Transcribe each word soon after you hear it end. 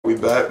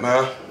back,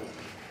 man.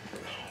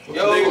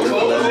 Yo, I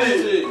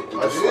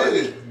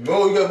did.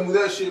 No, you gotta move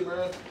that shit,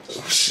 bro. Oh,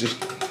 shit.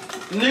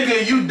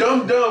 Nigga, you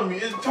dumb. He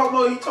talk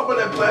about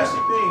that plastic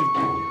thing.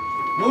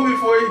 Move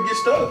before he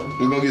gets stuck.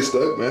 You gonna get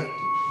stuck, man.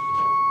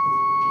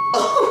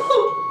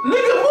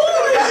 Nigga,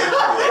 move it.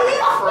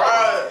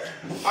 Fried.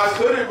 I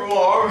couldn't,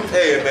 bro.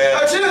 Hey,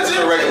 man. Chill.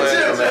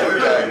 Man. We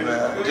back,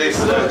 man.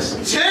 Jason Lux.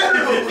 Chill.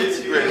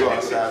 You ready to go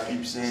outside,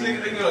 peep scene.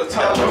 Nigga gonna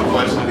talk No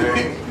question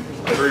there.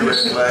 3 red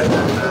flags,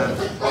 man.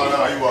 Oh,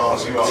 no, you all.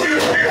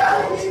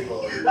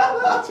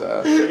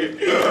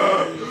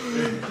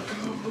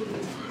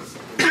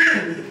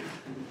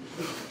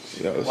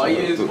 Why you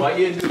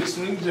didn't do the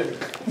swing jump?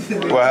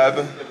 What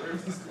happened?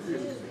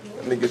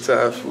 Nigga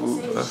tired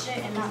food.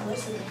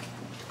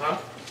 Huh?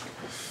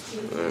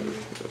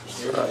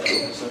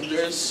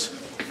 Yes.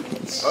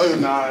 Oh,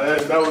 nah,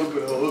 that would have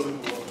been a little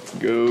bit.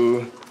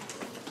 Go.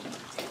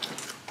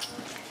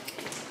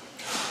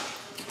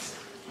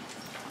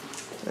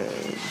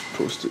 And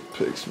posted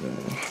pics, man.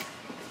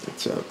 The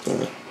top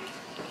thing.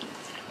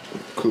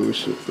 Cool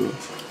shit, though.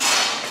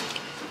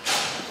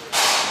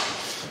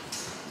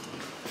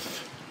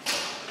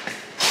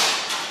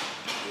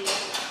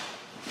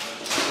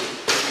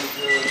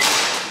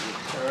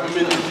 I'm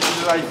in the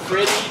like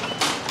Freddy.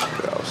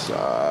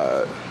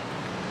 Outside.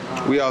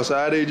 We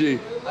outside, AG?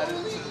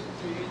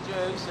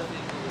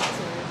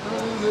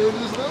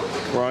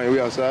 Ryan, we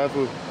outside,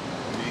 fool?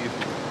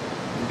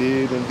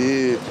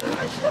 Indeed.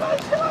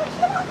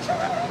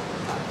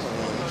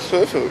 So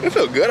it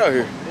feel good out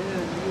here.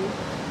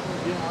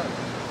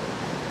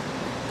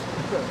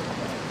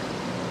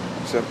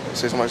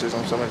 Say somebody.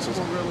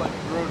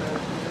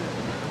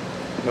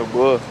 No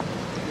boy.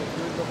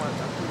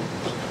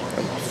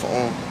 And my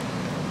phone.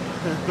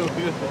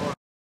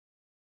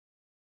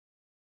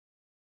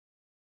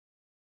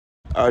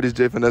 Alright, this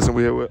Jay Finesse and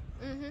we here with?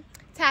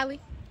 Tally.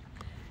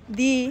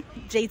 The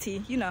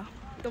JT, you know.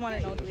 The one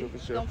that knows me.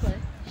 Sure. Don't play.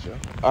 Sure.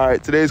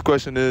 Alright, today's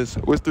question is,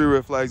 what's 3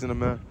 red flags in a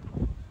man?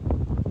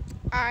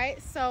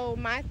 Alright, so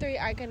my 3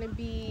 are gonna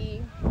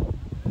be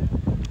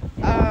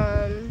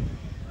 1,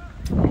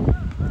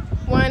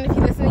 if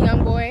you listen to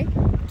Young Boy.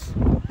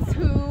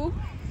 2,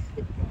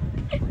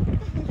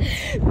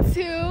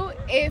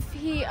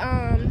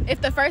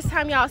 if the first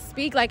time y'all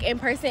speak, like in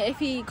person, if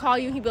he call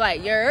you, he be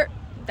like, "Yer,"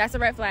 that's a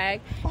red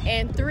flag.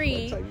 And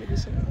 3,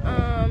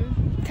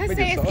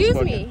 say excuse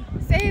me.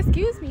 Say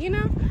excuse me, you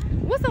know?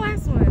 What's the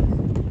last one?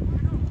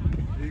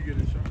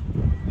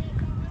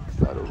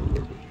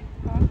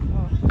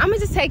 I'ma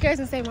just take yours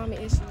and say mama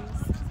issues.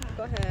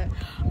 Go ahead.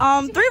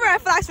 3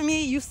 red flags for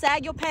me. You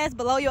sag your pants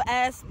below your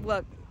ass.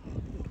 Look,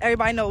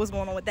 everybody know what's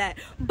going on with that.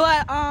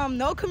 But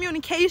no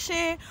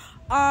communication,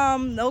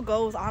 no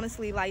goals,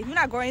 honestly. Like, if you're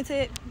not growing into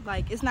it,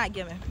 like, it's not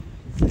given.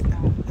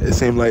 It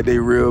seemed like they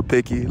real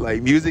picky.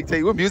 Like, music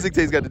taste. What music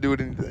taste got to do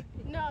with anything?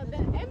 No, the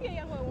NBA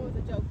Youngboy one was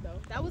a joke, though.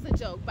 That was a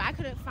joke, but I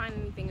couldn't find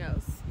anything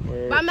else.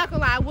 But I'm not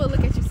gonna lie, I will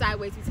look at you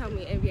sideways if you tell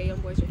me NBA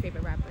Youngboy is your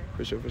favorite rapper.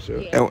 For sure.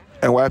 Yeah.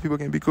 And why people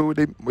can't be cool with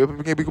their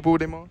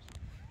moms?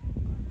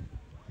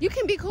 You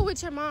can be cool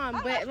with your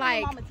mom, but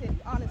like, honestly,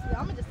 I'm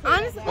gonna just say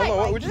honestly, that.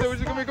 like, What you say?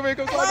 Come here. Like,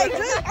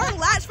 just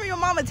unlatch from your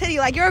mama titty.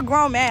 Like, you're a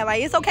grown man.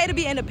 Like, it's okay to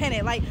be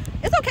independent. Like,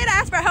 it's okay to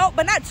ask for help,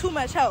 but not too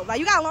much help. Like,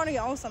 you gotta learn on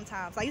your own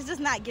sometimes. Like, it's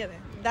just not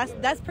given.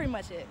 That's pretty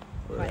much it.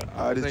 Like,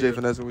 Alright, this is Jay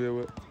Finesse and we here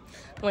with?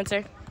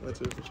 Winter. For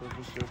sure.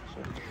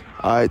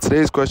 Alright,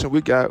 today's question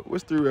we got,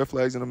 what's 3 red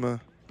flags in a man?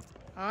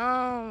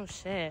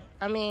 Shit.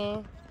 I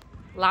mean,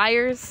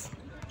 liars,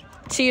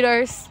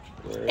 cheaters,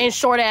 and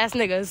short ass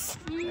niggas.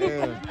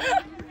 Damn.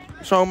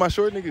 What's wrong with my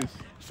short niggas?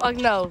 Fuck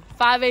no.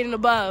 5'8" and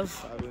above.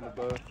 5'8" and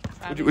above.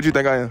 What you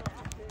think I am?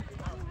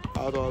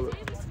 How's all it?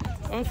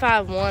 I'm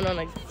 5'1"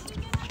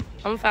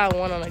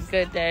 on a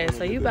good day.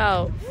 So you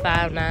about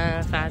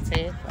 5'9",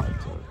 5'10".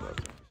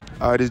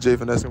 Alright, this is Jay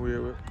Finesse and we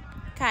here with?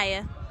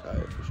 Kaya.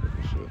 Alright, for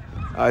sure.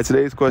 Alright,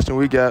 today's question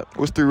we got,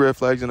 what's 3 red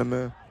flags in a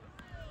man?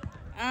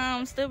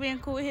 Still being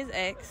cool with his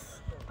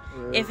ex.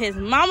 Right. If his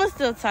mama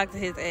still talk to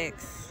his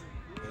ex.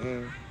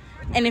 Mm.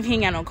 And if he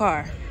ain't got no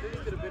car.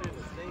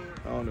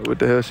 I don't know what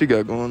the hell she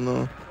got going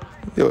on.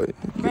 Yo,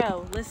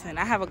 Bro, listen,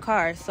 I have a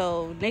car,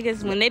 so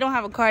niggas, when they don't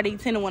have a car, they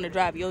tend to want to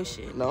drive your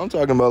shit. no, I'm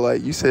talking about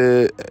like, you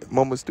said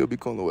mama still be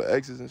calling with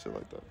exes and shit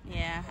like that.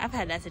 Yeah, I've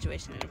had that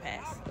situation in the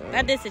past.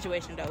 Not this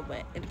situation, though,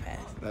 but in the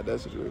past. Not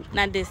that situation.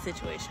 Not this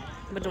situation,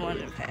 but the one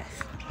in the past.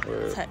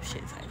 Word. Type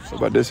shit. What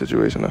about this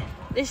situation though?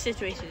 This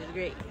situation is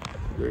great.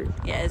 Great.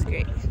 Yeah, it's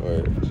great.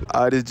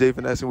 Alright, this is Jay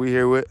Finesse and we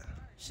here with?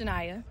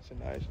 Shania.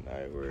 Shania,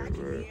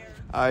 word.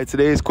 Alright,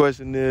 today's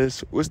question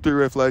is, what's 3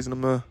 red flags in a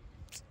man?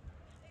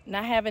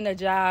 Not having a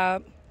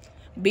job,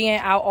 being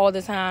out all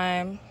the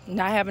time,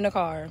 not having a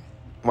car.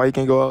 Why you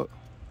can't go out?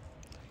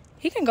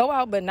 He can go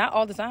out, but not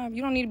all the time.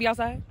 You don't need to be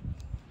outside.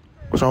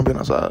 What's wrong with being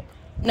outside?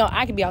 No,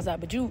 I can be outside,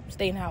 but you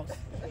stay in the house.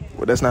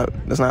 Well, that's not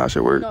how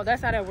shit work. No,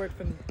 that's how that works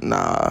for me.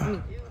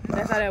 Nah.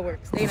 That's how that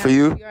works. Stay in For the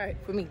you? house. You're right,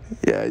 for me.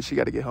 Yeah, she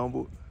got to get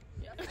humbled.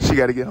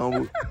 Somebody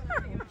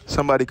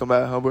come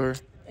out and humble her.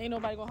 Ain't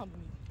nobody gonna humble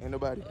me. Ain't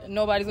nobody.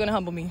 Nobody's gonna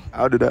humble me.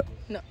 I'll do that.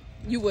 No.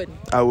 You wouldn't.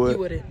 I would. You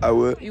wouldn't. I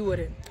would. You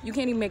wouldn't. You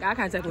can't even make eye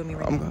contact with me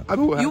right now.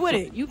 You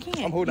wouldn't. You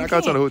can't. I'm holding You eye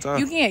contact can't. the whole time.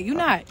 You can't. You're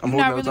not. I'm You're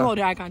not holding really time.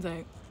 holding eye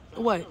contact.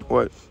 What?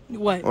 What?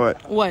 What?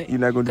 What? What? You're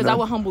not gonna do Because I nothing?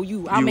 will humble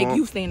you. I'll make won't.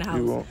 you stay in the house.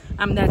 You won't.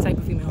 I'm that type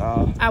of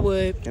female. I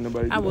would. Can't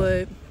nobody do I that.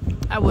 would.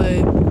 I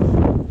would.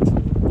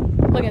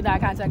 Look at the eye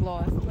contact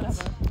laws.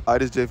 Whatever. All right,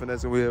 this is Jay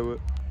Finesse and we here with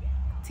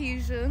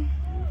Tisha.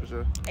 for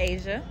sure.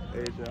 Asia.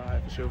 Asia, all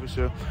right, for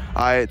sure.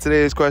 All right,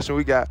 today's question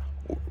we got.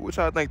 What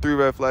y'all think 3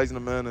 red flags in a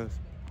man is?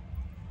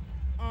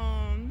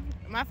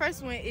 My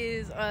first one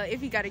is if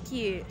he got a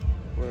kid.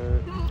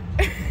 Word.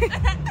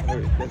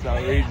 That's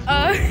outrageous.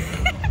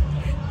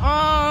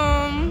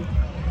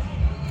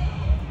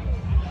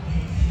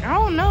 I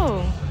don't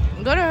know.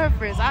 Go to her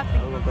first. I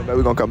think.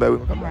 We're gonna come back.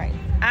 Right.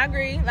 I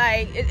agree.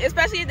 Like,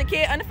 especially if the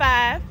kid under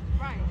 5.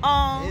 Right.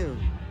 Damn. You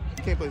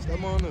can't play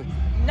step on them.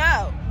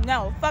 No,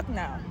 fuck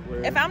no.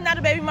 Word. If I'm not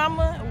a baby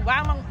mama, why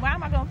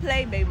am I gonna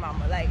play baby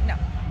mama? Like, no.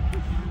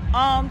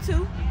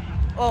 2,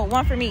 or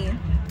 1 for me.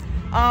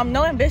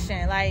 No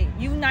ambition. Like,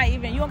 you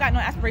don't got no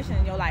aspiration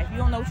in your life. You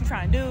don't know what you're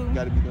trying to do. You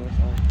gotta be doing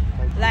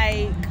something.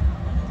 Like,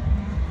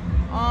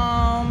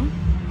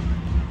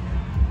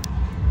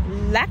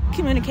 lack of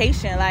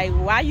communication. Like,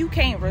 why you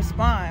can't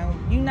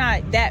respond? You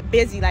not that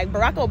busy. Like,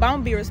 Barack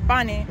Obama be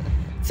responding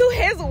to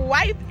his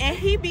wife and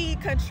he be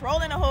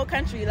controlling the whole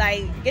country.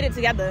 Like, get it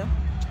together.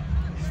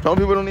 Some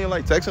people don't even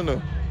like texting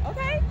them.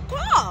 Okay,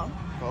 call.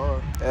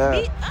 Yeah.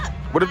 Meet up.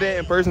 What if they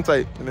in person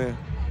type? And then.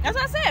 That's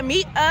what I said.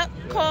 Meet up,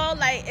 call.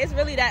 Like, it's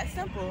really that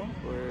simple.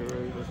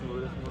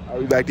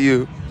 I'll be back to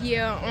you.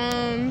 Yeah.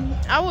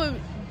 I would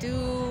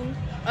do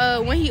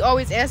when he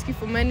always asks you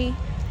for money.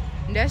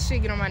 That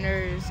shit get on my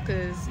nerves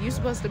because you're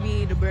supposed to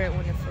be the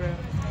breadwinner for real.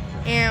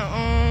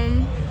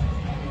 And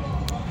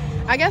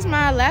I guess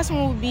my last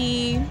one would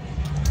be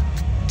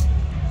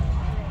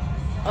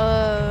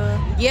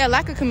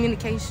lack of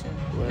communication.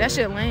 That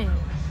shit lame.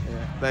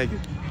 Yeah. Thank you.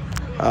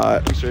 All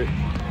right, we straight.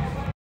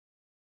 All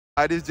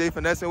right, this is Jay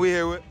Finesse and we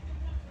here with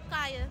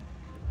Kaya.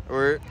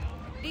 Word.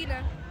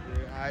 Dina.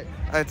 All right.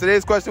 And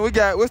today's question we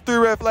got, what's 3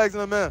 red flags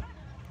in a man?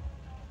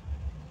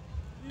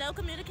 No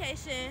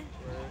communication.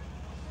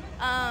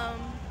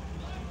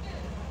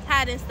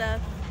 Hiding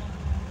stuff.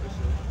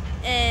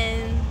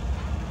 And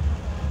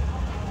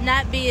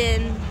not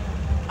being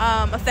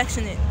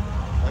affectionate.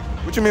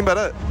 What you mean by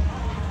that?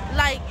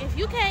 Like, if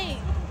you can't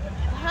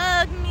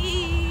hug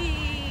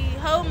me,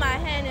 hold my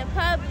hand in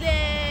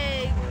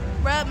public,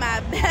 rub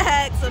my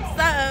back, some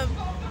something,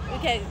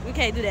 we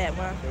can't do that,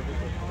 bro.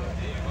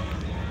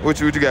 What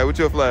you got? What's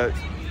your flags?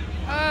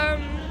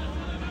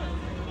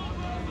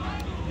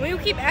 When you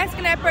keep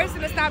asking that person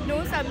to stop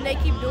doing something, they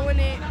keep doing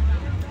it.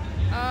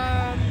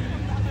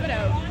 What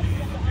else?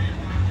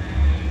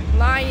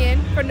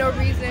 Lying for no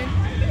reason.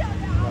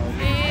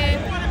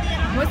 And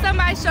when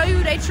somebody show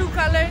you their true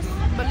colors,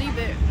 believe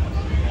it.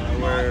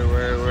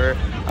 Word.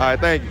 All right,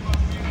 thank you.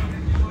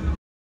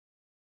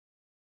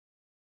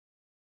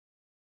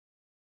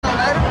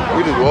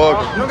 We just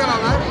walking. You don't got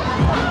all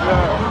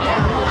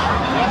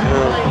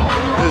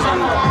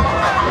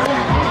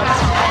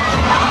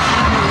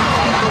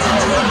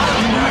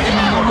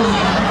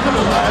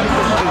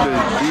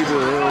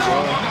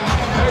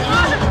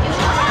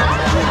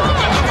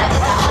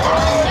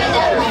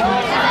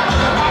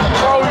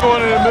Why are we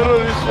going in the middle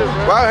of this shit,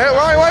 bro?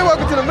 Why you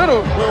walking to the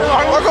middle?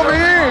 Walk over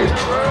here.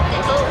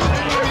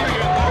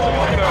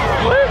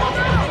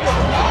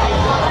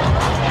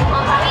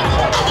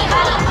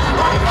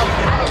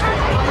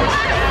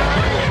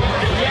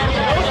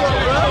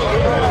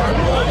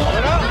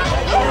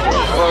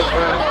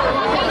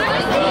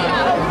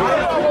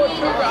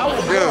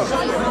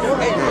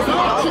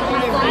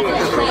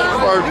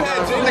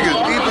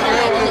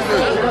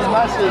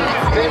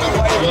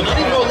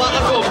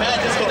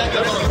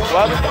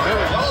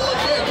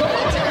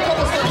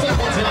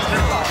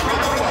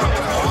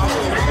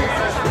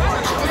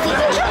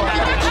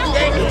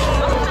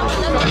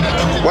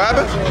 What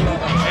happened?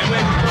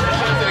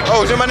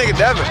 Oh, it's my nigga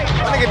Devin.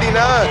 My nigga D9.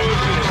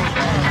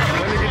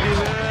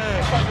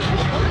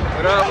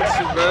 What up with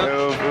you, bro?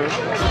 Yo, bro.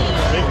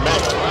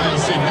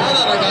 Now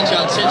that I got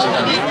your attention,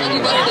 I need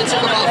anybody to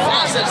take about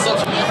 5 steps up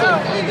from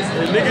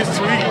The niggas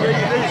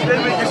tweaking.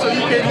 They make it so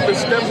you can't even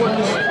step on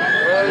this.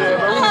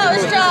 Oh,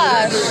 it's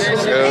Josh.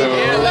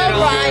 Hello,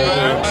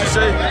 Brian. What you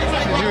say?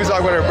 She was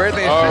talking about her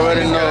birthday.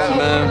 Already know,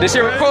 man. This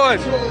shit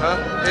recording. Huh?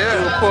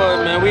 Yeah.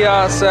 Recording, man. We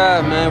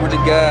outside, man, with the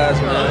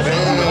guys,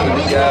 man.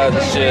 With the guys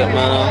and shit,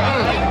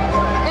 man.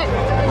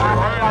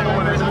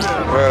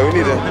 Bro, we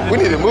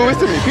need to move. It's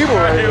too many people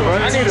right here, bro.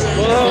 I need a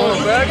bro.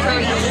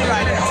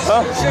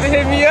 Huh? Should've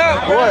hit me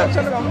up, bro. What?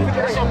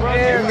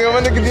 You get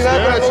one nigga D9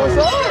 that what's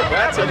up?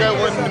 I got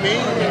one to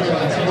me.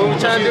 What we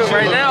trying to do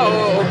right now?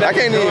 Or I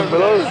can't even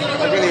blow.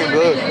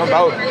 I'm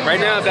out. Right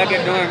now, back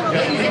at doing.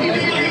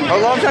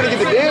 Hold on, I'm trying to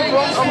get the bid,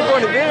 bro. I'm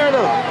going to bid right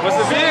now. What's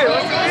the bid?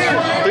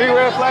 3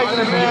 red flags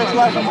in a man's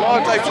life. I'm all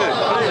type shit.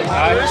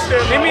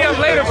 Hit me up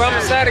later, bro. I'm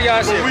excited,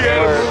 y'all shit.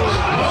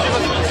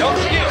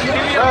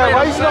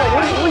 Why you not?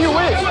 Who you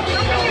with?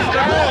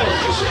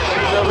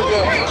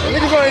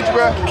 Niggas gonna hit you,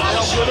 bro.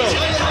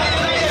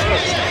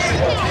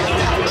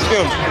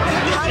 Excuse me.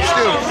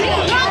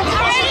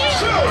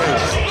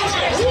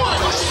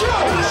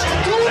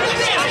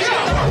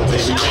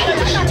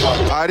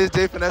 Alright, this is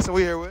Jay Finesse and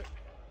we here with.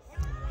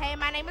 Hey,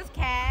 my name is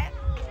Kat.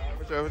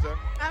 What's up?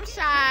 I'm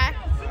shy.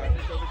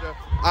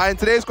 Alright, in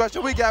today's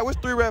question we got, what's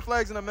 3 red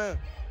flags in a man?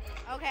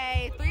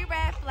 Okay, 3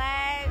 red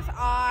flags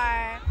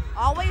are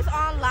always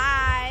on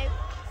live,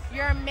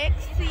 you're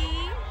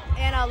mixy,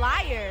 and a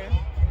liar.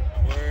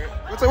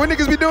 What's up? What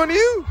niggas be doing to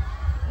you?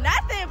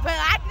 Nothing, but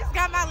I just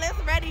got my list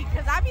ready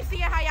because I be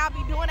seeing how y'all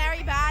be doing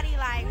everybody.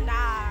 Like,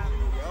 nah.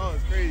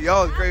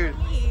 Y'all is crazy.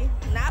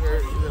 Not for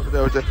me.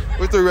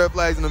 What's 3 red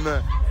flags in a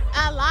man?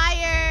 A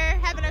liar,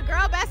 having a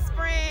girl best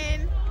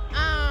friend.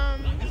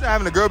 You said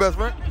having a girl best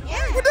friend?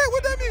 Yeah. What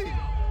that mean?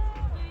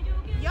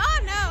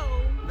 Y'all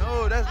know.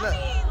 No, that's not. I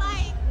mean,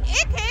 like,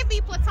 it can be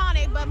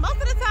platonic, but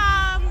most of the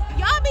time,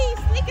 y'all be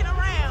sneaking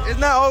around. It's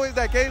not always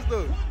that case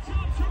though.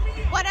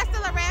 Well, that's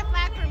still a red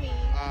flag for me.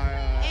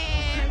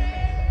 And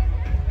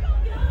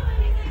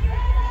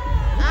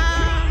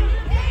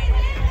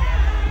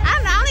I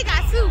don't know, I only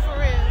got 2 for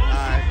real.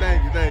 Alright,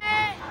 thank you.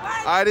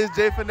 Alright, this is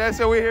Jay Finesse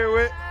and we're here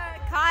with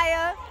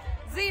Kaya,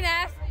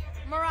 Z-Ness,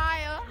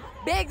 Mariah,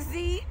 Big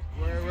Z.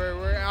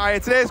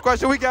 Alright, today's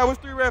question we got, what's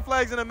 3 red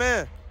flags in a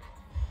man?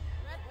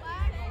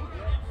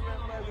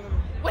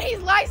 When he's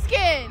light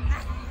skinned.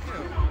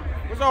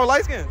 What's wrong with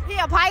light skin? He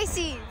a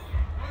Pisces.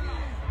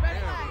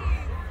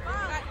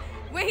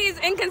 When he's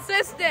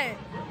inconsistent.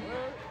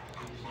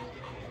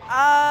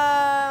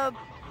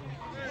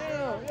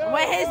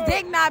 When his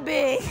dick not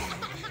big.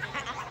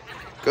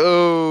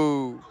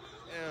 Go.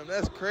 Damn,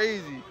 that's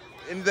crazy.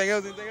 Anything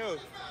else?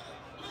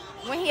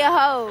 When he a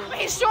hoe. When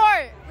he's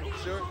short.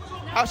 Sure.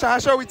 How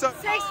short we talk?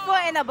 6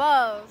 foot and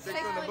above. 6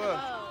 foot and above.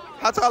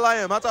 How tall I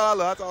am? How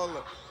tall I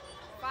look?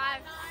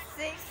 5,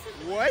 6.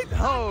 What?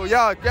 Oh,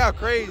 y'all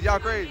crazy.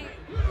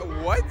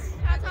 What?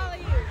 How tall are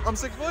you? I'm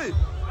 6 foot.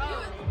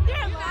 You're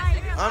lying.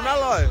 I'm not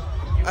lying.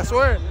 I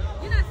swear.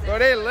 Bro,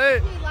 they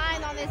lit. He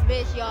lying on this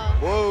bitch, y'all.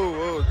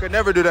 Whoa. Could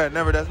never do that.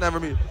 Never. That's never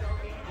me.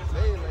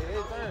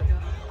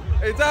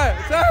 Hey, Ty.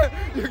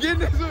 You're getting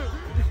this one.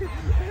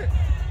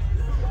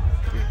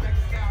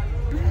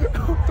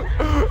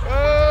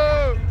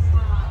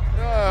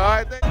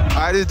 Alright,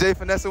 this is Jay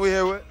Finesse and we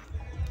here with.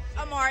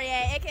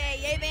 Amaria, aka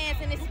Ye Vance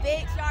in this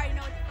bitch. Y'all already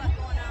know what the fuck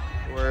going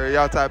on. Where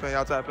y'all type in.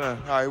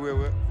 Alright, we're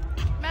with.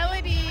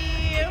 Melody.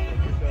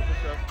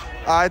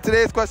 Alright,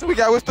 today's question we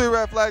got, what's 3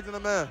 red flags in a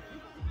man?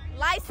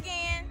 Light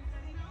skin,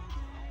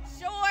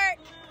 short,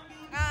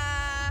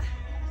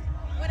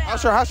 what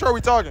else? How short are we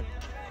talking?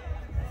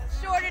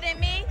 Shorter than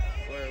me.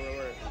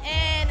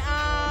 And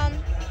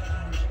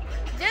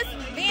just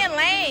being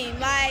lame,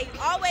 like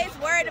always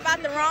worried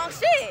about the wrong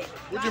shit.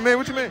 What you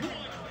mean?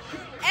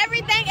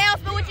 Everything else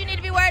but what you need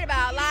to be worried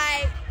about.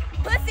 Like,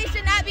 pussy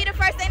should not be the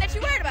first thing that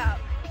you're worried about.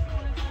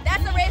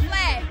 That's a red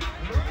flag.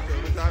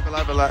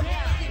 I feel like.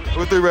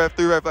 What's 3 red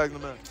flags in a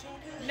man?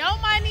 No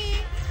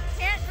money,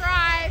 can't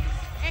drive,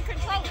 and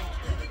controlling.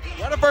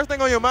 Why the first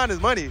thing on your mind is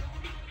money?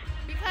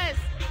 Because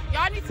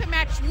y'all need to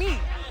match me.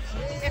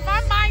 If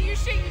I'm buying you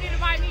shit, you need to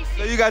buy me shit.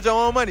 So you got your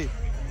own money?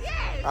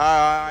 Yes.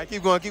 Alright,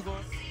 keep going.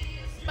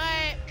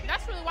 But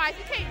that's really why. If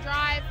you can't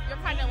drive, you're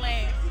kind of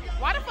lame.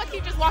 Why the fuck you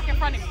just walk in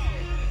front of me?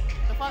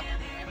 The fuck?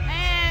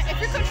 And if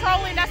you're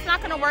controlling, that's not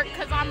gonna work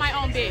because I'm my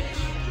own bitch.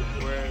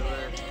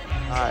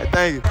 Alright,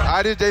 thank you.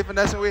 Alright, this is Jay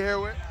Finesse and we're here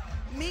with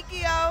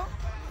Mikio.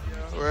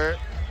 Word.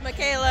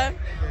 Michaela.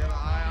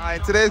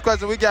 Alright, today's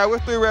question we got,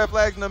 what's 3 red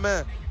flags in a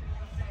man?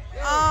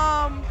 3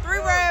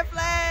 red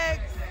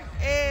flags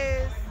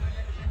is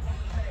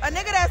a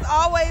nigga that's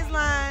always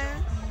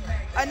lying,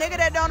 a nigga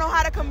that don't know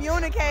how to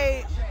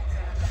communicate,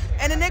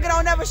 and a nigga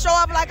don't never show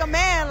up like a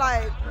man.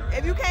 Like,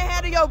 if you can't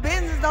handle your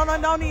business, don't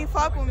even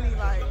fuck with me.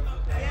 Like,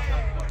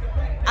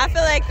 I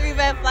feel like 3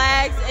 red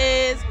flags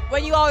is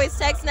when you always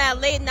texting at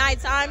late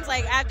night times,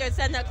 like after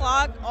 10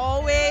 o'clock,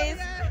 always.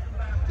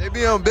 They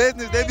be on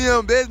business. If you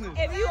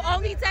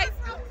only text,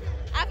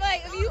 I feel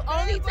like if you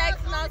only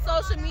texting on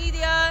social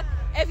media,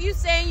 if you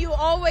saying you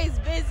always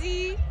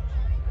busy,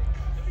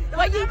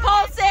 when you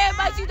post it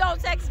but you don't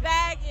text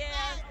back,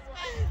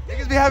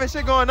 Niggas be having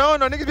shit going on.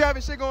 They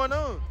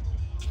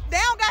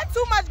don't got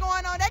too much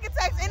going on. They can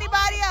text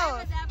anybody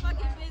else.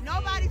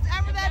 Nobody's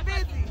ever that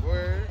busy.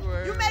 Word.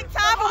 You make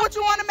time for what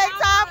you want to make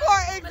time for.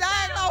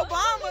 Exactly,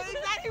 Obama.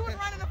 Exactly, was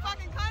running the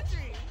fucking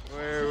country.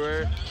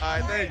 Word.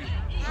 Alright, thank you.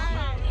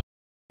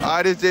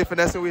 Alright, this is Jay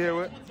Finesse and we here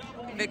with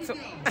Victor.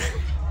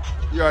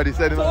 You already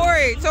said it.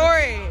 Tory.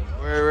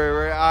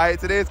 Word. Alright,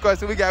 today's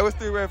question we got, what's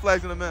 3 red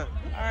flags in a man?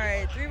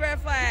 Alright, 3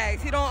 red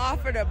flags. He don't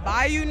offer to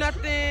buy you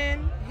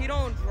nothing. He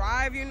don't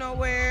drive you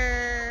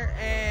nowhere.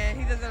 And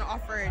he doesn't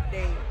offer a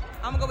date.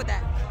 I'm gonna go with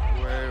that.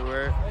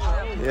 Word.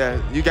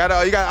 Yeah, he gotta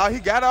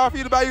offer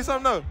you to buy you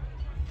something though.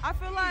 I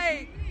feel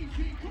like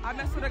I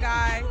messed with a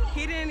guy.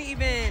 He didn't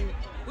even,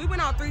 we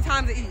went out 3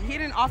 times to eat. He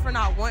didn't offer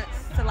not once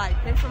to like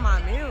pay for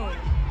my meal.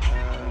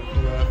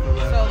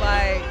 So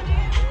like,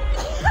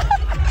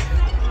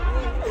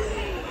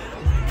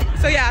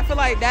 So yeah, I feel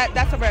like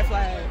that's a red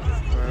flag.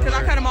 Cause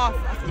I cut him off.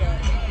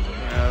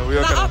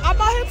 I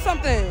bought him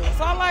something,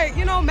 so I like,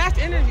 you know, match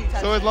energy.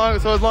 So as long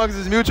as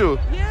it's mutual.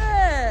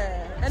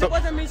 Yeah, and it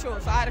wasn't mutual,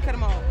 so I had to cut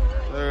him off. All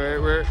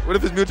right, what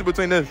if it's mutual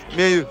between us,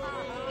 me and you?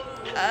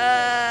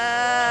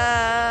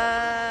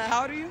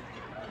 How old are you?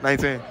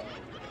 19.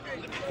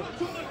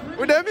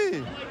 What that mean?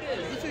 You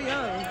too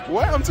young.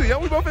 What? I'm too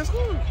young. We both in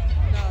school. No,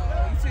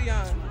 you too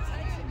young.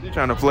 You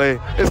trying to play?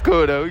 It's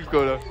cool though. It's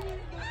cool though.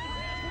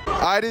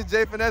 All right, this is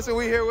Jay Finesse.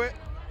 We here with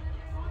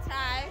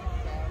Ty.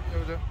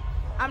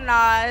 I'm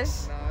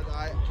Naj.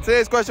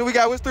 Today's question we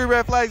got: what's 3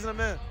 red flags in a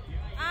man?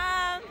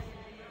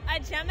 A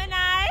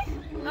Gemini,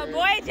 a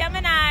boy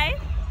Gemini,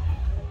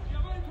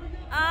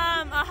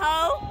 a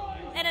hoe,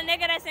 and a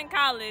nigga that's in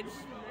college.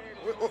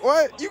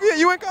 What?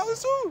 You in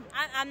college too?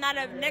 I'm not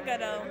a nigga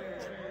though.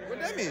 What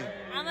that mean?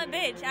 I'm a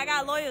bitch. I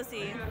got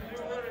loyalty.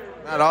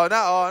 Not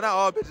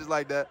all bitches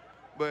like that.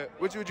 But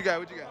what you got?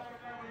 What you got?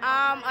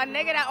 A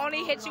nigga that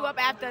only hits you up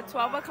after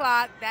 12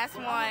 o'clock. That's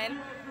 1.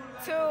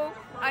 2,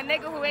 a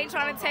nigga who ain't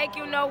trying to take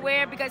you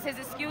nowhere because his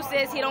excuse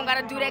is he don't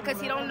gotta do that because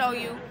he don't know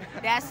you.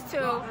 That's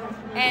 2.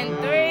 And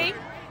 3,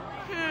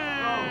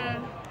 I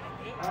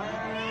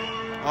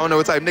don't know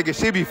what type of nigga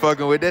she be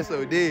fucking with. That's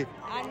OD. I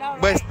know,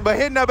 right? But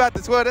hitting up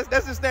after 12,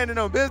 that's just standing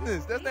on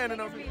business. That's standing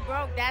on business. Be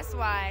broke, that's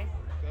why.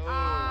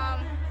 I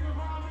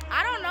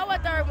don't know a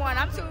 3rd one.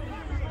 I'm too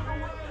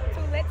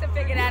lit to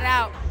figure that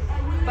out.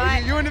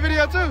 But you in the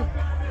video too?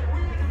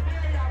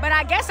 But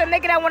I guess a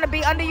nigga that want to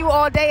be under you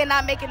all day and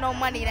not making no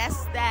money,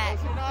 that's that.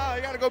 No,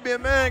 you gotta go be a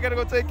man. You gotta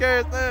go take care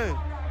of his thing.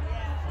 All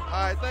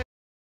right, thank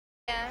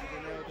you. Yeah.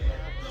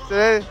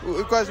 Today,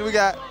 the question we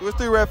got: what's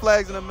 3 red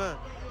flags in a man?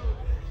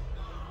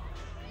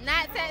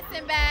 Not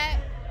texting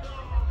back.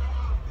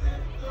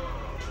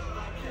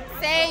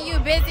 Saying you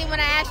busy when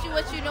I ask you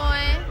what you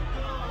doing.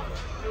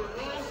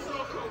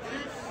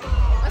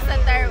 What's the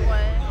 3rd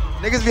one?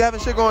 Niggas be having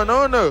shit going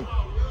on though.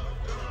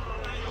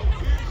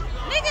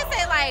 Niggas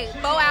say like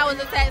 4 hours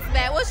of text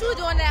back. What you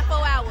doing that 4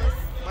 hours?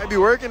 Might be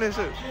working and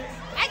shit.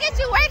 I get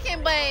you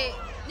working, but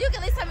you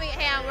can at least tell me,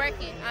 hey, I'm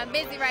working. I'm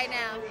busy right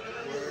now.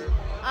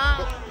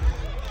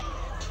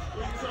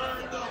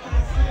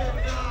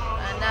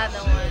 Another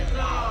one.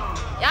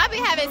 Y'all be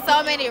having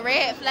so many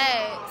red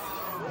flags.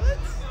 What?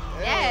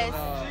 Yes,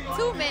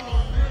 too many.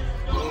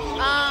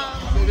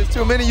 If it's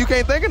too many, you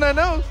can't think of nothing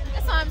else.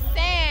 That's what I'm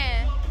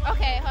saying.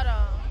 Okay, hold on.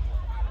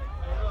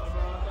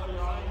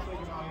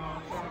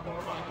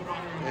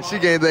 And she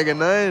can't think of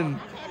nothing.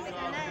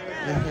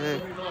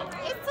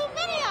 It's too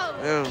many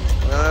of them.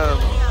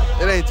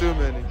 It ain't too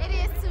many. It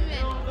is too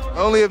many.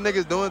 Only if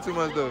niggas doing too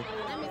much though.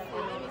 Let me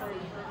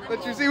see.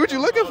 Let you see what you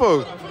looking for.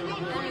 Let me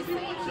see.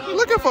 What you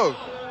looking for?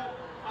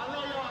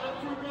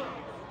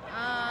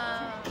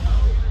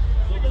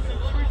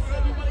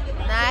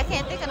 Nah, I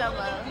can't think of no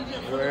more.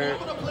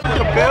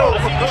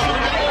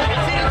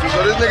 So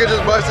this nigga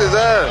just bust his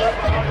ass.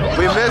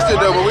 We missed it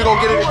though, but we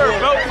gonna get it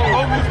again.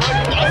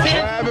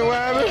 What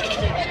happened?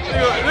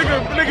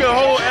 Nigga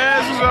whole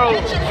ass is out.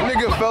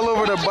 Nigga fell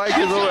over the bike,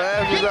 his whole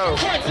ass was out.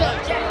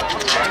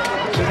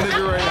 This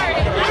nigga right here.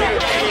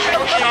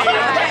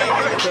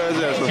 Cuz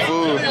that's some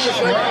food.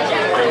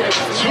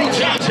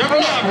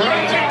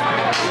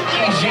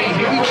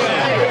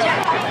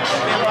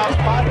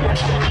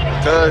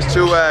 Cuz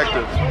too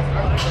active.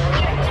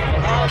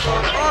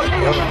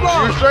 You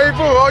straight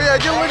fool? Oh yeah,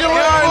 get a look at I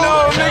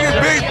know, nigga,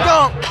 big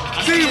thump.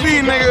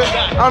 TV, nigga.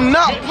 I'm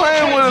not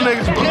playing with a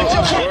nigga.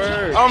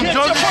 I'm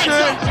drunk as shit,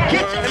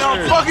 and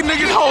I'm fucking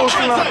niggas hoes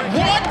tonight.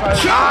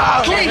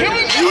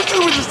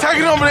 YouTube is just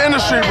taking over the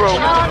industry, bro.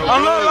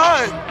 I'm not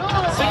lying.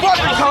 Fuck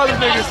the college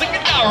niggas.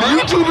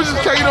 YouTube is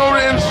just taking over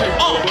the industry.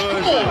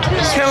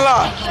 Can't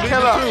lie.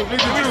 Can't lie.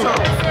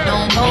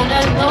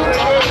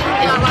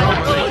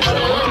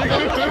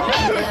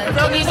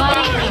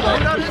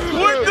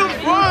 What the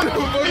fuck?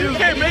 You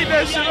can't make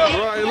that shit up.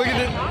 Right, look at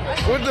this.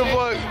 What the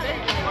fuck?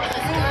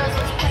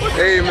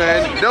 Hey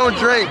man, don't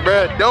drink,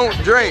 bruh. Don't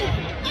drink.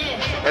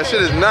 That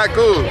shit is not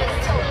cool.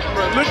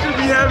 Look at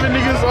me having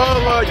niggas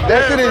all like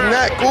that. Shit is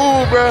not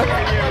cool, bruh.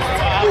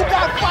 You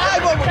got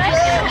 5 of them,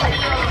 man.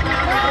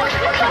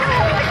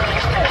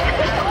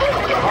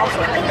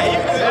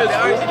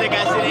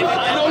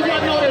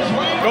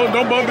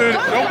 Don't bump it.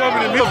 Don't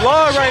bump it in me. I'm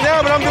vlog right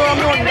now, but I'm doing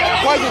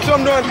question 2.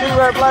 I'm doing 3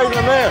 red flags in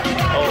a man.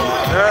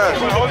 Yeah.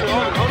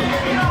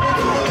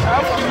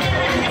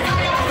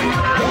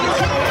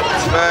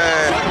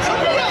 Man.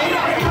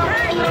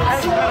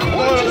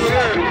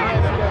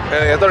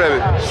 Hey, I thought of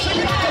it.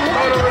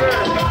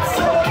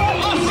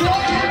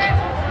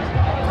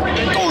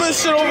 Throw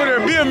this shit over there.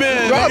 Be a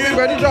man. Drop nigga. it,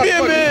 bro. Drop Be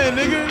a it. man,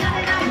 nigga.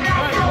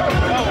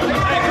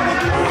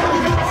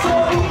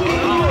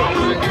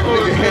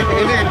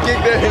 Nigga kick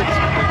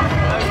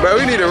that. Bro,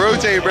 we need to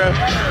rotate, bro.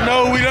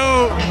 No, we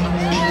don't.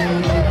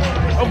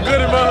 I'm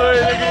good in my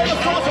hood,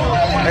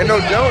 nigga. Ain't no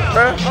don't,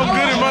 bro. I'm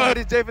good in my hood.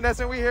 This is Jay Finesse,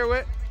 and we here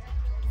with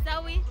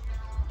Zoe,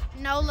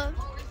 Nola,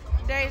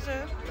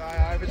 Deja.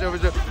 Alright, for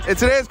sure. And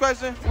today's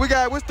question, we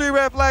got what's 3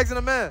 red flags in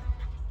a man?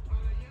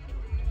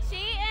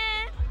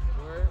 cheating,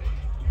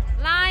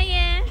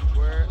 Lion.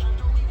 Word.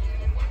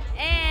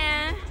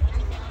 And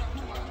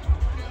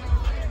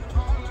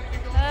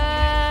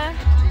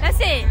that's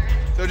it.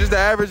 So just the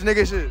average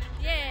nigga shit.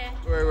 Yeah.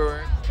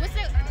 Word. What's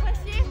the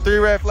question? 3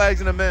 red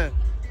flags in a man.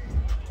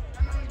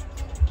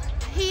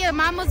 He a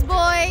mama's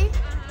boy.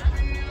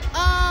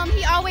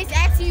 He always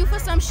asking you for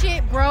some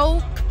shit,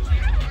 broke.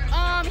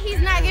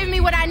 He's not giving me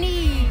what I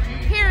need,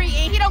 period.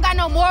 And he don't got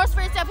no morals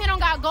for himself. He don't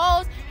got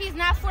goals. He's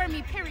not for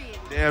me, period.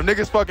 Damn,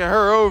 niggas fucking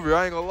her over.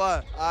 I ain't gonna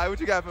lie. All right, what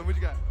you got, fam? What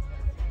you got?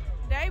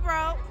 They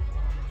broke.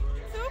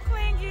 Too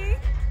clingy.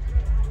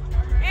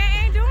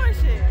 And ain't doing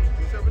shit.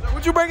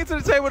 What you bringing to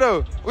the table,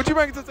 though? What you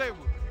bringing to the table?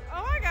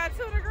 Oh, I got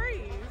 2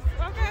 degrees.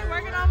 Okay,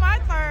 working on my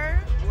 3rd.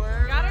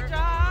 Got a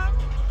job.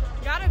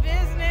 Got a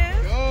business.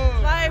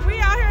 Like, we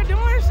out here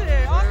doing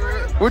shit. All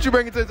 3. What you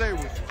bringing to the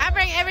table? I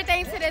bring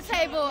everything to the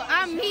table.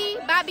 I'm me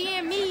by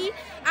being me.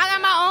 I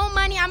got my own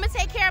money. I'ma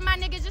take care of my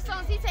niggas just so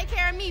as he take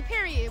care of me,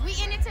 period. We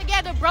in it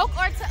together, broke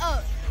or to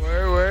up.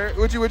 Word.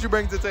 What you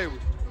bring to the table?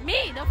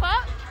 Me, the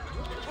fuck?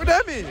 What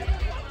that mean?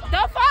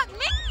 The fuck,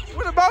 me?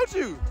 What about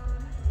you?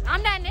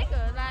 I'm that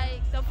nigga,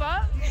 like, the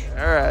fuck?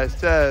 All right,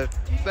 Chad.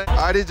 All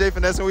right, this Jay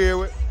Finesse, and we here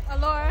with?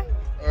 Allura.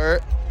 All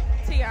right.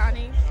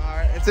 Tiani. All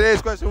right, and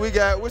today's question we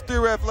got, what's 3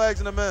 red flags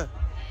in a man?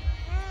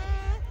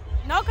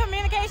 No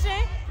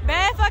communication,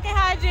 bad fucking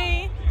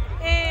hygiene,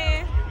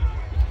 and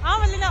I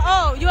don't really know.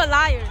 Oh, you a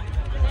liar.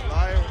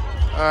 Liar?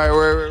 All right,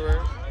 word.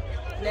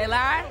 They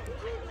lie.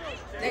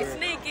 They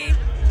sneaky.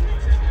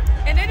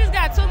 And they just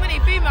got too many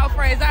female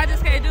friends. I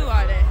just can't do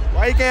all that.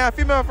 Why you can't have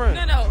female friends?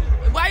 No.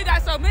 Why you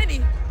got so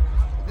many?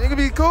 Nigga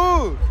be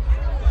cool.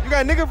 You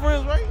got nigga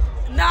friends, right?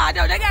 Nah,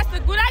 no, they got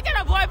to, when I get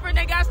a boyfriend,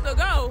 they got to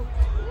go.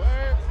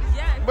 Word.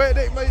 Yeah. But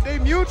they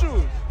mutual.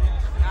 All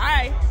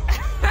right.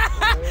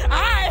 All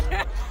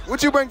right.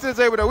 What you bring to the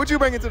table, though? What you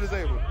bringing to the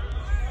table?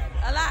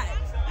 A lot.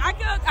 I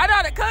cook. I know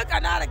how to cook. I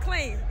know how to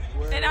clean.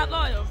 Word. And I'm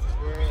loyal.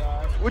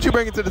 What you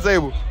bringing to the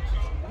table?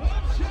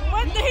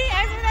 What did he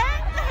ask me that?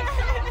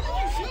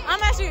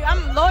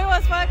 I'm loyal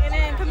as fuck, and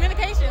then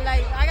communication.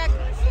 Like, I got,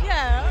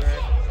 yeah.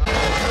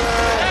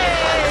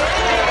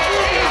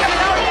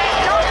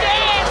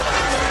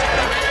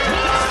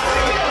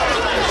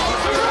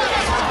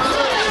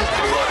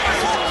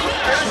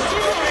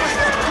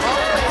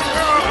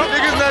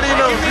 Niggas not even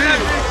know.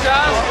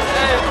 Y'all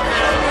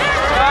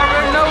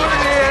already know what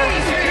it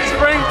is.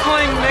 Spring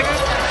fling, nigga.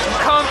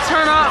 Come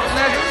turn up,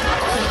 nigga.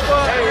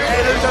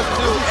 Hey, let me just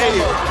do. Hey,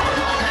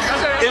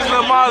 it's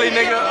Lil Molly,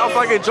 nigga. I'm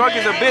fucking drunk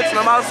as a bitch and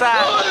I'm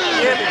outside.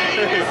 Yeah.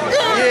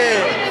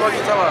 Fuck you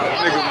talking about?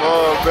 Nigga,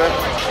 mom, man.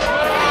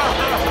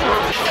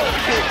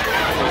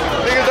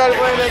 Niggas started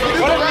playing that. This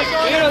is the best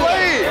song he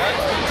played.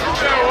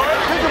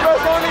 This is the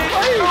best song he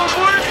played.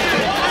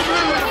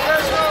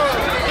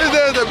 This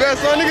is the best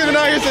song. Niggas been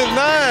out here since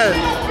 9.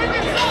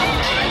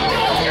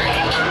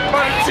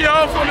 See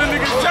y'all from the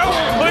nigga Joe.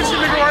 Bunch of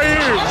nigga right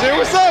here. Jay,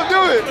 what's up? Do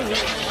it.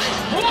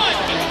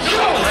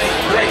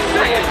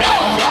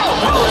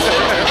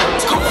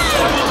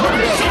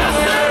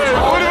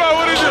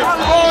 What is it?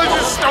 Oh, it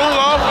just stole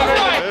off of it.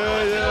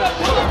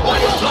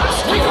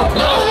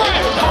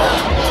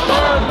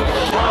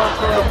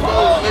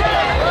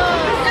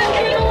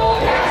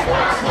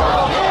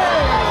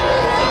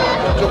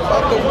 Jump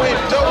out the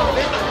window,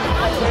 nigga.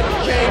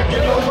 Can't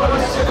get no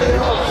money, shit at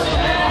home.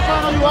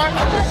 I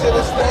said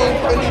this thing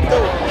funny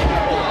though.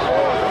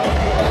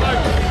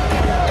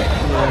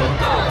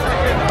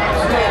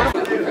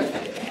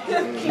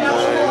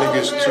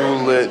 Niggas too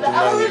lit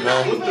tonight,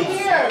 man.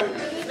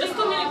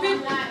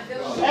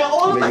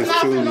 Niggas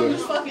too lit.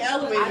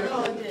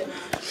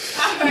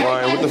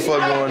 Ryan, what the fuck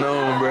going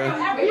on, bro?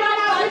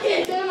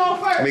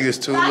 Niggas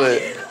too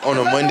lit on a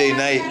Monday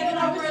night.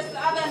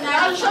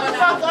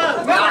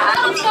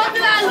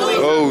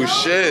 Oh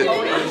shit.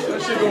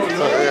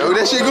 Oh,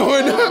 that shit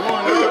going up.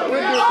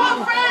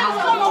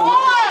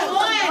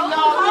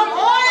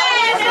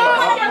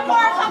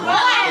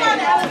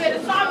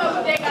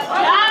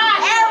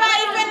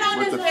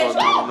 What the fuck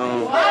going on?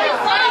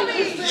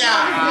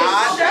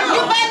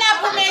 You better not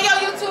put me in your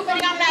YouTube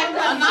video.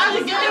 I'm not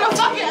give me a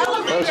fucking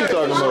elevator. What is she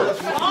talking about? What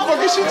the fuck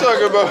is she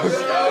talking about?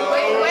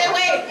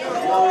 Wait.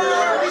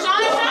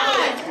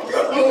 Sean.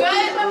 You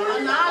good?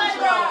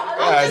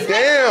 God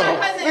damn.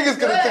 Niggas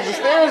could have took the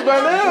stairs by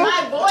now. My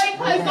boy,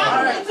 cause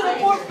I'm to the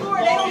 4th floor.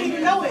 They don't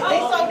even know it. They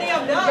so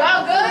damn dumb.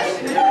 Y'all good?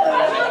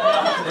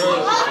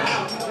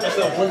 That's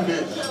not one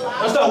bit.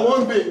 That's not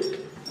one bit.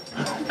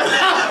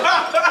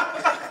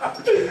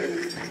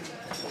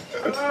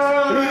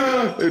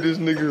 Hey, this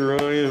nigga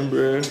Ryan,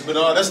 bro. But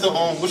that's the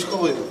what you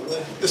call it?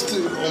 That's the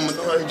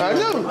I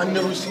know. I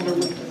never seen her.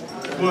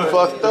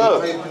 Fucked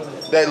up.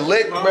 That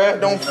lick, bruh.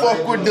 Don't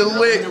fuck with the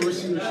lick.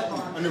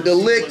 The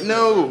lick,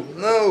 no.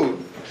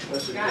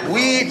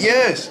 Weed,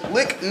 yes.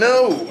 Lick,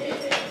 no.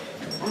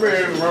 I'm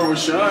ready to run with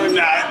Sean.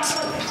 Not.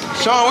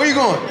 Sean, where you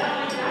going?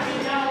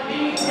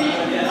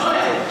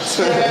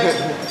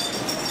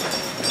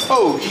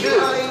 Oh,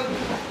 shit.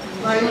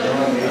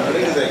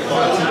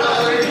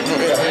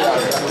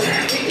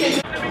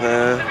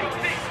 Man,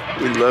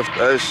 we left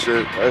that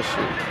shit.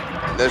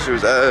 That shit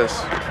was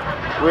ass.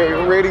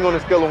 Rating on a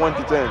scale of 1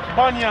 to 10.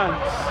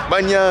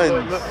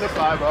 Banyans. Look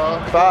 5,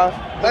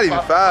 5? Not even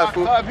 5,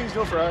 fool. 5 piece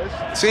no fries.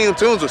 Seeing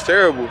Tunes was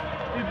terrible.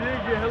 You did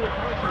get hella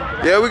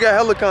content. Yeah, we got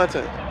hella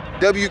content.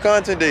 W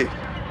content day.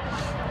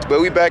 But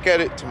we back at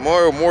it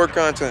tomorrow, more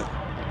content.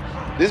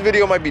 This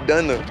video might be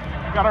done though.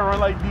 Gotta run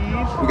like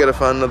these. We gotta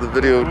find another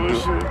video to do.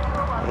 Bullshit.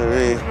 I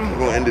mean,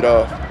 we're gonna end it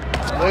off.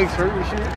 Legs hurt and shit.